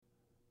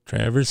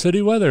Traverse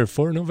City weather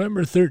for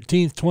November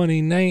 13th,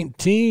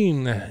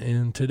 2019.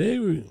 And today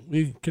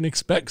we can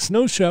expect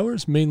snow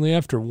showers mainly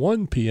after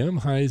 1 p.m.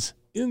 Highs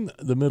in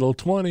the middle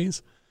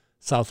 20s.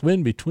 South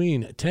wind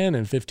between 10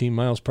 and 15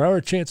 miles per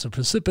hour. Chance of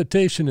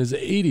precipitation is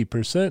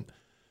 80%.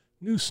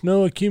 New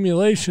snow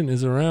accumulation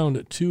is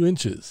around 2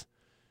 inches.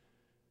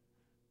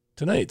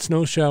 Tonight,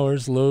 snow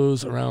showers,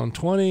 lows around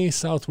 20,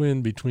 south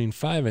wind between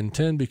 5 and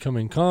 10,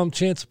 becoming calm.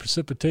 Chance of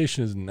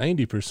precipitation is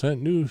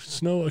 90%. New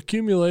snow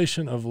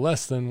accumulation of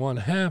less than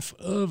 1/2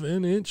 of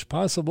an inch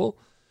possible.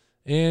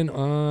 And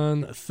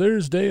on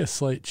Thursday, a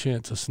slight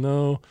chance of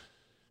snow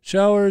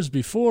showers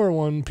before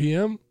 1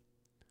 p.m.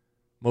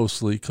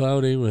 Mostly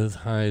cloudy with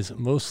highs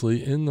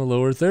mostly in the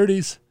lower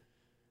 30s.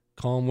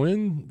 Calm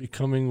wind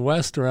becoming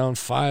west around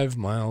 5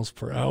 miles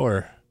per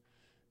hour.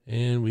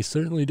 And we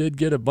certainly did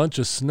get a bunch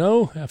of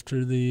snow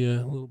after the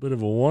little bit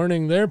of a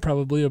warning there,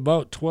 probably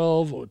about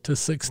 12 to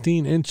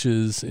 16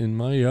 inches in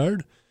my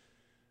yard.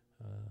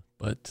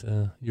 But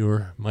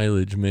your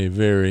mileage may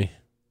vary.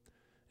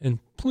 And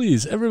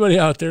please, everybody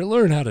out there,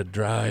 learn how to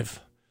drive.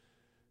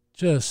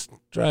 Just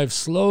drive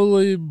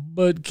slowly,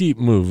 but keep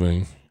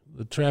moving.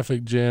 The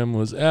traffic jam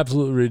was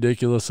absolutely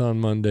ridiculous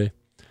on Monday,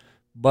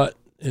 but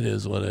it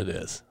is what it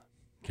is.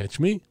 Catch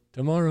me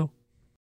tomorrow.